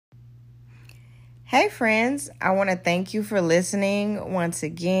Hey friends, I want to thank you for listening once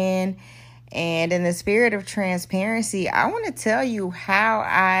again. And in the spirit of transparency, I want to tell you how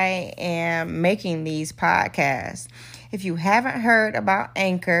I am making these podcasts. If you haven't heard about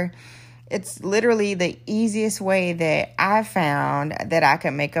Anchor, it's literally the easiest way that I found that I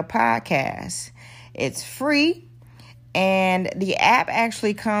can make a podcast. It's free. And the app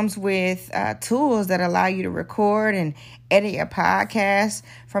actually comes with tools that allow you to record and edit your podcast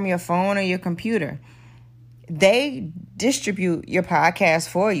from your phone or your computer. They distribute your podcast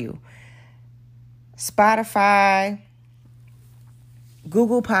for you. Spotify,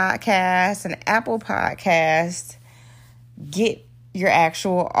 Google Podcasts, and Apple Podcasts get your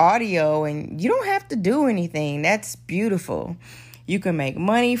actual audio, and you don't have to do anything. That's beautiful. You can make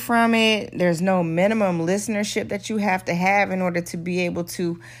money from it. There's no minimum listenership that you have to have in order to be able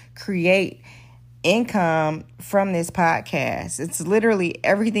to create income from this podcast. It's literally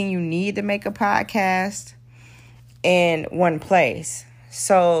everything you need to make a podcast in one place.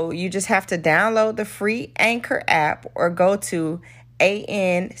 So you just have to download the free Anchor app or go to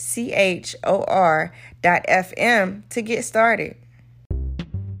anchor.fm to get started.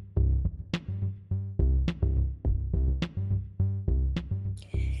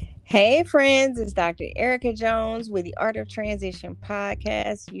 Hey friends, it's Dr. Erica Jones with the Art of Transition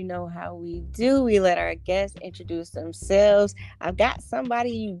podcast. You know how we do. We let our guests introduce themselves. I've got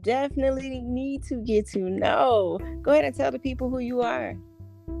somebody you definitely need to get to know. Go ahead and tell the people who you are.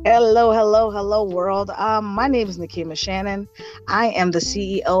 Hello, world. My name is Nakima Shannon. I am the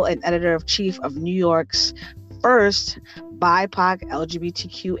CEO and editor-in-chief of New York's first BIPOC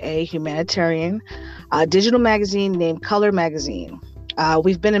LGBTQA humanitarian digital magazine named Culour magazine.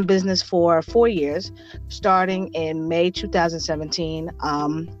 We've been in business for 4 years, starting in May 2017.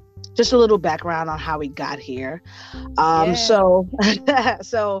 Just a little background on how we got here. So I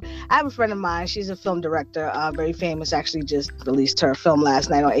have a friend of mine. She's a film director, very famous. Actually, just released her film last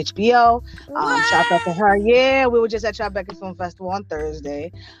night on HBO. Tribeca her. Yeah, we were just at Tribeca Film Festival on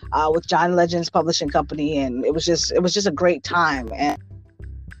Thursday with John Legend's publishing company, and it was just a great time. And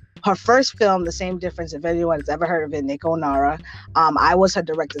her first film, The Same Difference, if anyone's ever heard of it, Nico Nara, I was her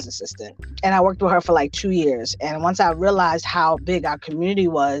director's assistant. And I worked with her for like 2 years. And once I realized how big our community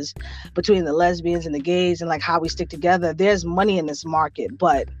was between the lesbians and the gays and like how we stick together, there's money in this market.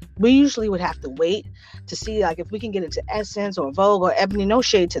 But we usually would have to wait to see like if we can get into Essence or Vogue or Ebony, no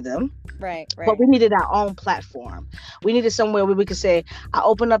shade to them. Right. But we needed our own platform. We needed somewhere where we could say, I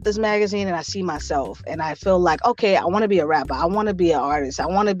open up this magazine and I see myself. And I feel like, okay, I want to be a rapper. I want to be an artist. I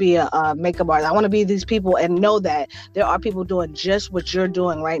want to be a makeup artist. I want to be these people and know that there are people doing just what you're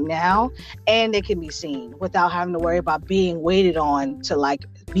doing right now. And they can be seen without having to worry about being waited on to like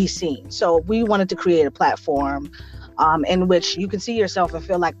be seen. So we wanted to create a platform in which you can see yourself and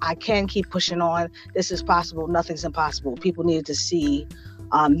feel like I can keep pushing on. This is possible. Nothing's impossible. People needed to see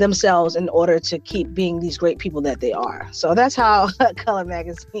themselves in order to keep being these great people that they are. So that's how Culour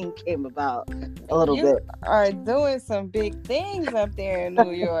magazine came about a little bit. You are doing some big things up there in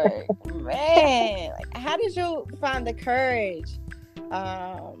New York. Man, like, how did you find the courage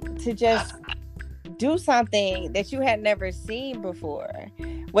to just do something that you had never seen before?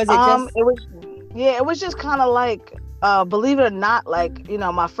 Was it just... It was just kind of like, believe it or not, like, you know,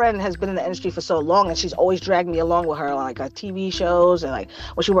 my friend has been in the industry for so long and she's always dragged me along with her on like TV shows. And like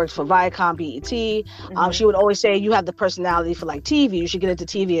when she worked for Viacom, BET, she would always say, you have the personality for like TV. You should get into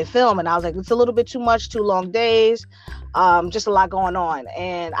TV and film. And I was like, it's a little bit too much, too long days, just a lot going on.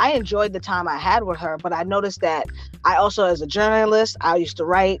 And I enjoyed the time I had with her, but I noticed that I also, as a journalist, I used to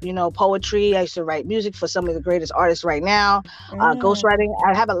write, you know, poetry. I used to write music for some of the greatest artists right now, ghostwriting.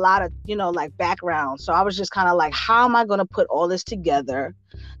 I have a lot of, you know, like background. So I was just kind of like, how am I going to put all this together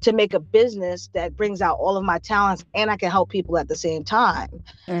to make a business that brings out all of my talents and I can help people at the same time?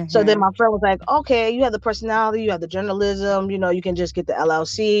 So then my friend was like, okay, you have the personality, you have the journalism, you know, you can just get the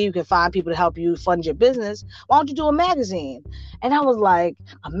LLC, you can find people to help you fund your business. Why don't you do a magazine? And I was like,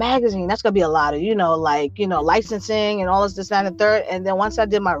 a magazine, that's going to be a lot of, licensing and all this, that, and the third. And then once I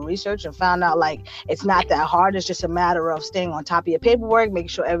did my research and found out like, it's not that hard. It's just a matter of staying on top of your paperwork, making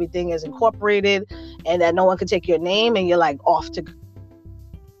sure everything is incorporated and that no one can take your name and you're like off to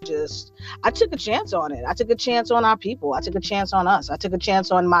I took a chance on it. I took a chance on our people. I took a chance on us. I took a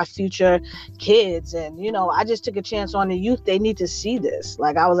chance on my future kids. And, you know, I just took a chance on the youth. They need to see this.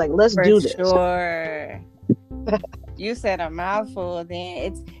 Like, I was like, let's do this. Sure. You said a mouthful. Then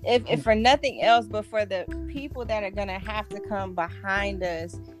it's if for nothing else, but for the people that are going to have to come behind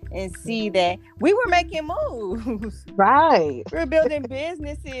us and see that we were making moves. Right. We were building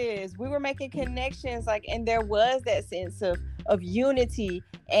businesses. We were making connections. Like, and there was that sense of unity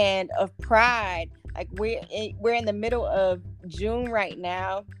and of pride Like we're in the middle of June right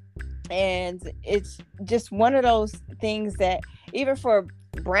now, and it's just one of those things that even for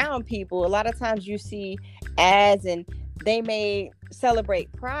brown people, a lot of times you see ads and they may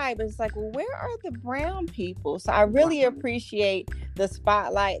celebrate pride, but it's like, well, where are the brown people? So I really appreciate the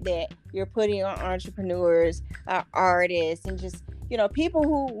spotlight that you're putting on entrepreneurs, artists, and just, you know, people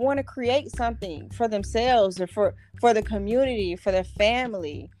who want to create something for themselves or for the community, for their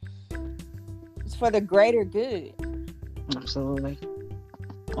family. It's for the greater good. Absolutely.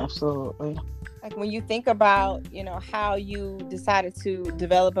 Absolutely. Like when you think about, you know, how you decided to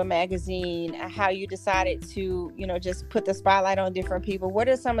develop a magazine, how you decided to, you know, just put the spotlight on different people, what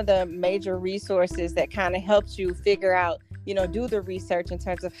are some of the major resources that kind of helped you figure out, you know, do the research in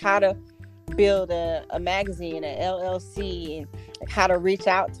terms of how to build a magazine, an LLC, and how to reach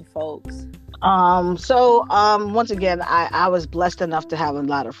out to folks? Once again, I was blessed enough to have a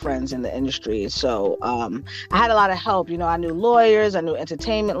lot of friends in the industry. So I had a lot of help. You know, I knew lawyers, I knew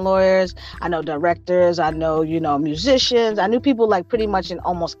entertainment lawyers, I know directors, I know, you know, musicians. I knew people like pretty much in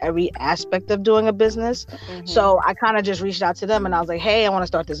almost every aspect of doing a business. Mm-hmm. So I kind of just reached out to them and I was like, hey, I want to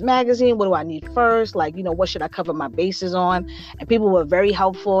start this magazine. What do I need first? Like, you know, what should I cover my bases on? And people were very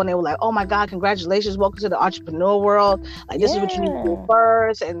helpful and they were like, oh my God, congratulations. Welcome to the entrepreneur world. Like, this is what you need to do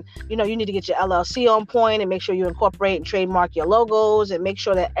first. And, you know, you need to get your LLC on point and make sure you incorporate and trademark your logos and make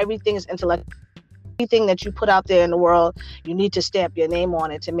sure that everything is intellectual. Everything that you put out there in the world, you need to stamp your name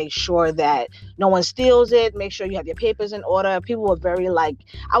on it to make sure that no one steals it. Make sure you have your papers in order. People were very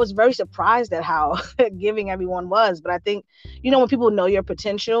I was very surprised at how giving everyone was. But I think, you know, when people know your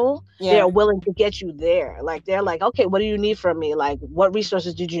potential, they're willing to get you there. Like, they're like, okay, what do you need from me? Like, what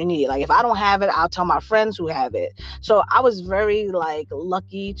resources did you need? Like, if I don't have it, I'll tell my friends who have it. So I was very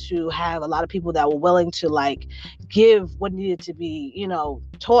lucky to have a lot of people that were willing to give what needed to be, you know,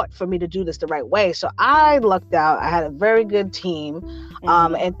 taught for me to do this the right way. So I lucked out. I had a very good team.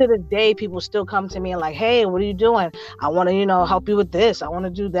 And to this day, people still come to me and like, hey, what are you doing? I want to, you know, help you with this. I want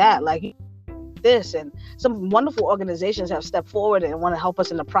to do that. Like this. And some wonderful organizations have stepped forward and want to help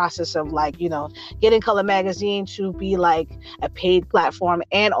us in the process of you know, getting Culour magazine to be like a paid platform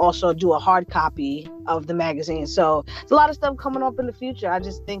and also do a hard copy of the magazine. So there's a lot of stuff coming up in the future. I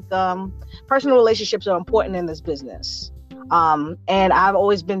just think personal relationships are important in this business. And I've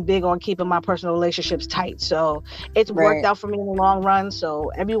always been big on keeping my personal relationships tight. So it's worked out for me in the long run. So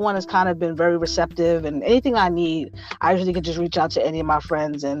everyone has kind of been very receptive, and anything I need, I usually can just reach out to any of my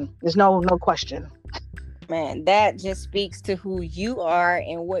friends and there's no question. Man, that just speaks to who you are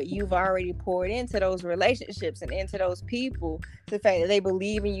and what you've already poured into those relationships and into those people. To the fact that they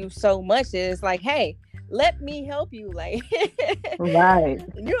believe in you so much that it's like, hey, let me help you. Like, right.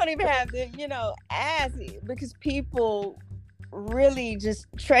 You don't even have to, you know, ask, because people really just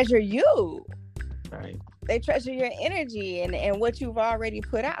treasure you. Right. They treasure your energy and what you've already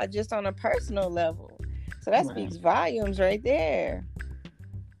put out just on a personal level. So that speaks volumes right there.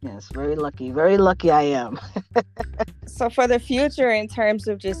 Yes, very lucky I am. So for the future, in terms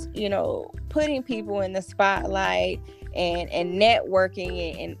of just, you know, putting people in the spotlight and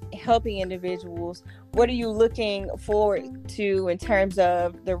networking and helping individuals, what are you looking forward to in terms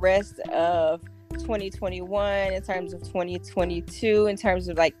of the rest of 2021, in terms of 2022, in terms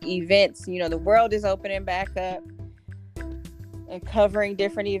of events? You know, the world is opening back up and covering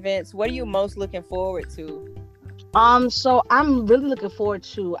different events. What are you most looking forward to? So I'm really looking forward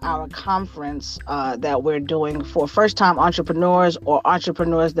to our conference that we're doing for first-time entrepreneurs or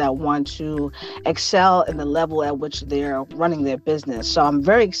entrepreneurs that want to excel in the level at which they're running their business. So I'm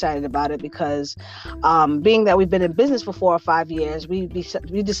very excited about it because being that we've been in business for 4 or 5 years, we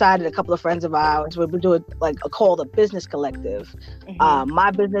decided, a couple of friends of ours, we're doing called a business collective. Mm-hmm.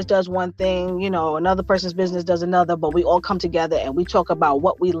 My business does one thing, you know, another person's business does another, but we all come together and we talk about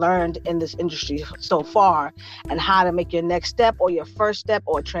what we learned in this industry so far and how to make your next step or your first step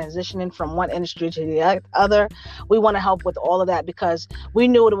or transitioning from one industry to the other. We want to help with all of that because we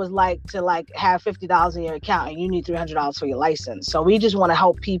knew what it was like to have $50 in your account and you need $300 for your license. So we just want to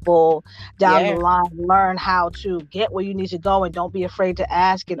help people down the line learn how to get where you need to go, and don't be afraid to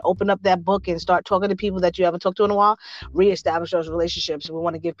ask, and open up that book and start talking to people that you haven't talked to in a while. Reestablish those relationships. We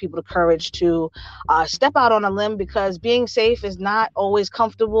want to give people the courage to step out on a limb, because being safe is not always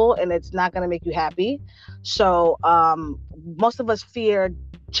comfortable and it's not going to make you happy. So most of us fear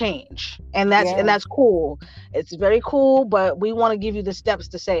change, and Yeah. that's cool. It's very cool, but we want to give you the steps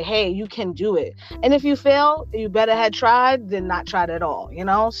to say, hey, you can do it. And if you fail, you better had tried than not tried at all, you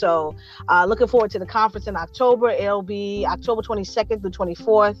know. So looking forward to the conference in October. It'll be October 22nd through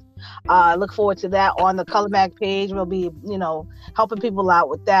 24th. Look forward to that on the Color Mag page. We'll be, you know, helping people out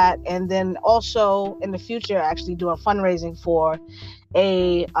with that, and then also in the future actually doing fundraising for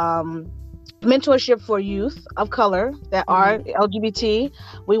a mentorship for youth of color that are LGBT.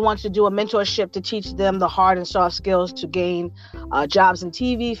 We want to do a mentorship to teach them the hard and soft skills to gain jobs in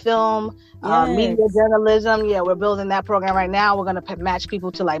TV, film, media Yes. journalism. Yeah, we're building that program right now. We're going to match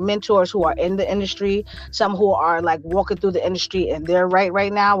people to like mentors who are in the industry, some who are like walking through the industry and they're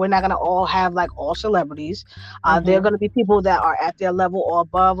right now. We're not going to all have like all celebrities. They're going to be people that are at their level or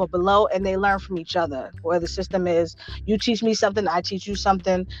above or below, and they learn from each other, where the system is you teach me something, I teach you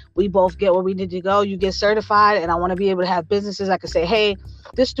something, we both get where we need to go, you get certified, and I want to be able to have businesses I can say, hey,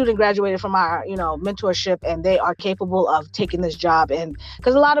 this student graduated from our, you know, mentorship and they are capable of taking this job. And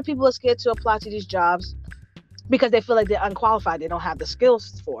because a lot of people are scared to apply to these jobs because they feel like they're unqualified. They don't have the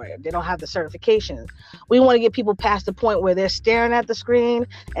skills for it. They don't have the certifications. We want to get people past the point where they're staring at the screen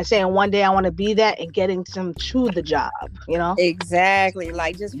and saying, one day I want to be that, and getting them to the job, you know? Exactly.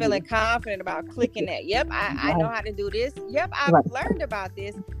 Like just feeling confident about clicking that. Yep, I know how to do this. Yep, I've Right. learned about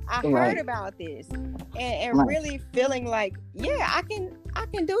this. I heard Right. about this. And Right. really feeling like, yeah, I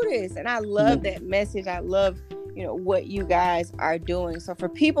can do this. And I love that message. I love, you know, what you guys are doing. So for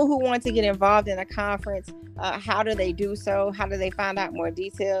people who want to get involved in a conference, how do they do so? How do they find out more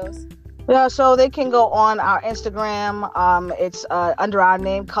details? Yeah, so they can go on our Instagram. It's under our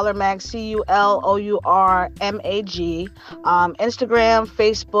name, Color Mag, CULOURMAG. Instagram,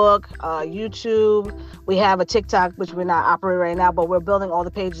 Facebook, YouTube. We have a TikTok, which we're not operating right now, but we're building all the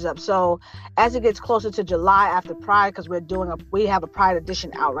pages up. So as it gets closer to July after Pride, because we have a Pride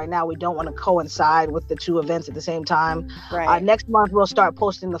edition out right now. We don't want to coincide with the two events at the same time. Right. Next month, we'll start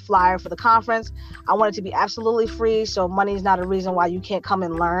posting the flyer for the conference. I want it to be absolutely free, so money is not a reason why you can't come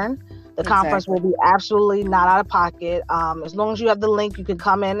and learn. The conference will be absolutely not out of pocket. As long as you have the link, you can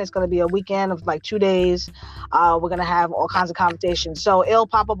come in. It's going to be a weekend of like 2 days. We're going to have all kinds of conversations. So it'll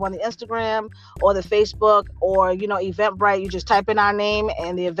pop up on the Instagram or the Facebook or, you know, Eventbrite. You just type in our name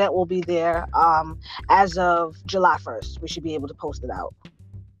and the event will be there as of July 1st. We should be able to post it out.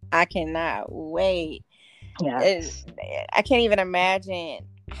 I cannot wait. Yes. I can't even imagine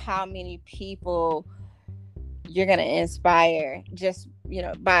how many people you're going to inspire just, you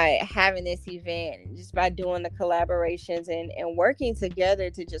know, by having this event, just by doing the collaborations and working together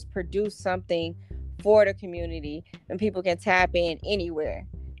to just produce something for the community, and people can tap in anywhere,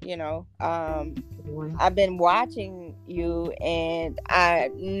 you know. I've been watching you and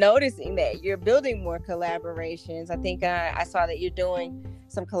noticing that you're building more collaborations. I think I saw that you're doing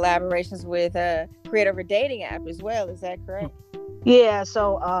some collaborations with Create Over Dating app as well. Is that correct? Yeah,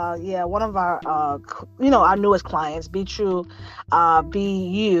 so one of our our newest clients, Be True, Be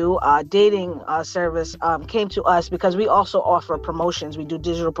You, dating service, came to us because we also offer promotions. We do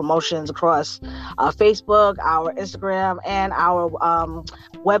digital promotions across Facebook, our Instagram, and our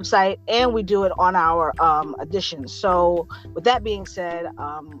website, and we do it on our editions. So with that being said,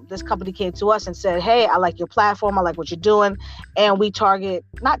 this company came to us and said, hey, I like your platform, I like what you're doing, and we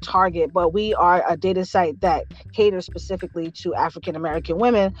but we are a data site that caters specifically to African American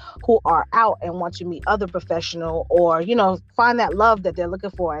women who are out and want to meet other professional or, you know, find that love that they're looking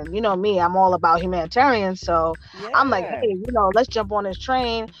for. And you know me, I'm all about humanitarian. So I'm like, hey, you know, let's jump on this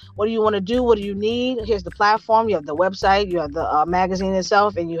train. What do you want to do? What do you need? Here's the platform. You have the website, you have the magazine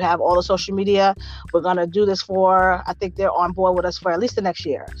itself, and you have all the social media. We're going to do this for, I think they're on board with us for at least the next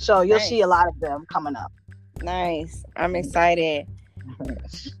year. So you'll see a lot of them coming up. Nice. I'm excited.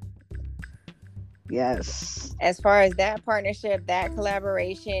 Yes. As far as that partnership, that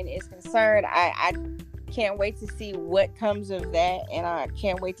collaboration is concerned, I can't wait to see what comes of that, and I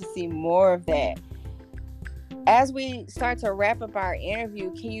can't wait to see more of that. As we start to wrap up our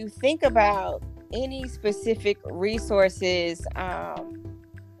interview, can you think about any specific resources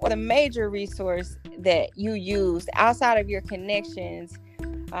or the major resource that you used outside of your connections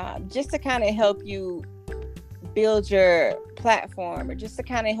just to kind of help you build your platform, or just to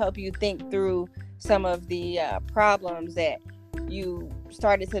kind of help you think through some of the problems that you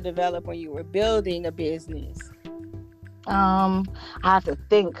started to develop when you were building a business? I have to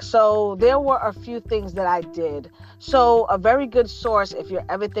think. So there were a few things that I did. So a very good source, if you're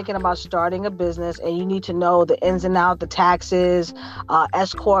ever thinking about starting a business and you need to know the ins and out, the taxes,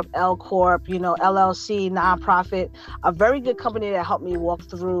 S corp, L corp, LLC, nonprofit, a very good company that helped me walk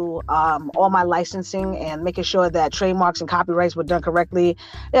through all my licensing and making sure that trademarks and copyrights were done correctly.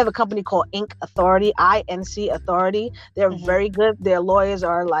 They have a company called Inc Authority, INC Authority. They're Mm-hmm. very good. Their lawyers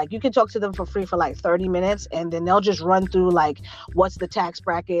are like, you can talk to them for free for like 30 minutes, and then they'll just run through like what's the tax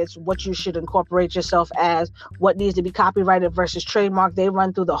brackets, what you should incorporate yourself as, what needs to be copyrighted versus trademark. They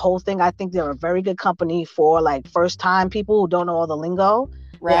run through the whole thing. I think they're a very good company for like first time people who don't know all the lingo.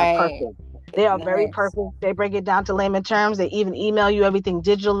 They are Right. perfect. They are very Nice. perfect. They break it down to layman terms. They even email you everything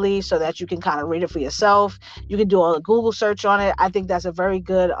digitally so that you can kind of read it for yourself. You can do a Google search on it. I think that's a very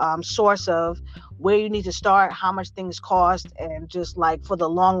good source of where you need to start, how much things cost, and just like for the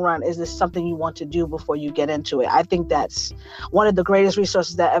long run, is this something you want to do before you get into it? I think that's one of the greatest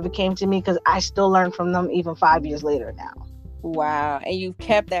resources that ever came to me because I still learn from them even 5 years later now. Wow. And you've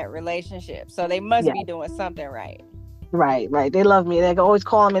kept that relationship. So they must Yeah. be doing something right. Right, right. They love me. They're always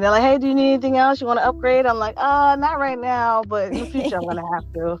calling me. They're like, "Hey, do you need anything else? You want to upgrade?" I'm like, not right now, but in the future I'm gonna have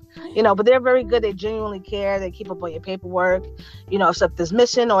to." But they're very good. They genuinely care. They keep up on your paperwork. If something's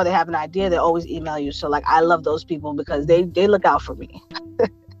missing or they have an idea, they always email you. So like, I love those people because they look out for me.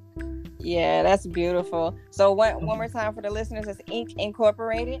 Yeah, that's beautiful. So one more time for the listeners, it's Inc.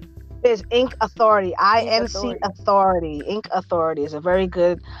 Incorporated. There's Inc Authority, Inc. INC Authority. Authority. Inc Authority is a very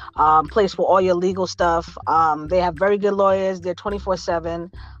good place for all your legal stuff. They have very good lawyers. They're 24/7,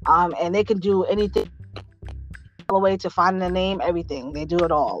 and they can do anything all the way to finding a name, everything. They do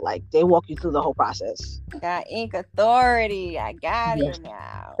it all. Like they walk you through the whole process. Got Inc. Authority. I got Yes. it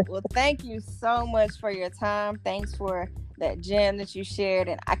now. Well, thank you so much for your time. Thanks for that gem that you shared.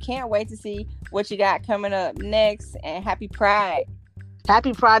 And I can't wait to see what you got coming up next. And happy Pride.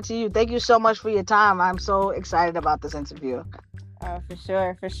 Happy Pride to you. Thank you so much for your time. I'm so excited about this interview. For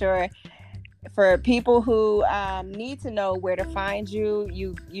sure. For sure. For people who need to know where to find you,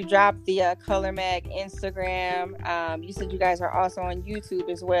 you dropped the Culour Mag Instagram. You said you guys are also on YouTube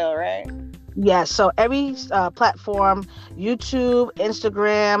as well, right? Yes. So every platform, YouTube,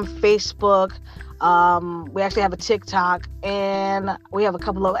 Instagram, Facebook. We actually have a TikTok and we have a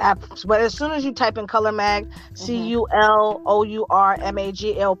couple of apps. But as soon as you type in Culour Mag, CULOURMAG,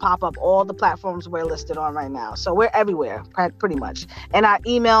 it'll pop up all the platforms we're listed on right now. So we're everywhere, pretty much. And our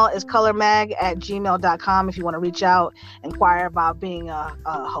email is culourmag@gmail.com if you want to reach out, inquire about being a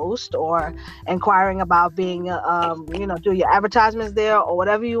host or inquiring about being, do your advertisements there or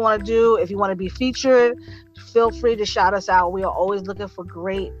whatever you want to do. If you want to be featured, feel free to shout us out. We are always looking for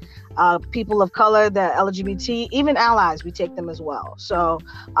great people of color, the LGBT, even allies. We take them as well. So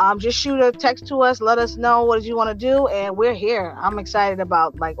just shoot a text to us. Let us know what you want to do. And we're here. I'm excited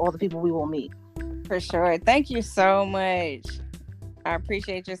about like all the people we will meet. For sure. Thank you so much. I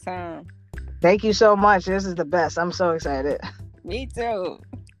appreciate your time. Thank you so much. This is the best. I'm so excited. Me too.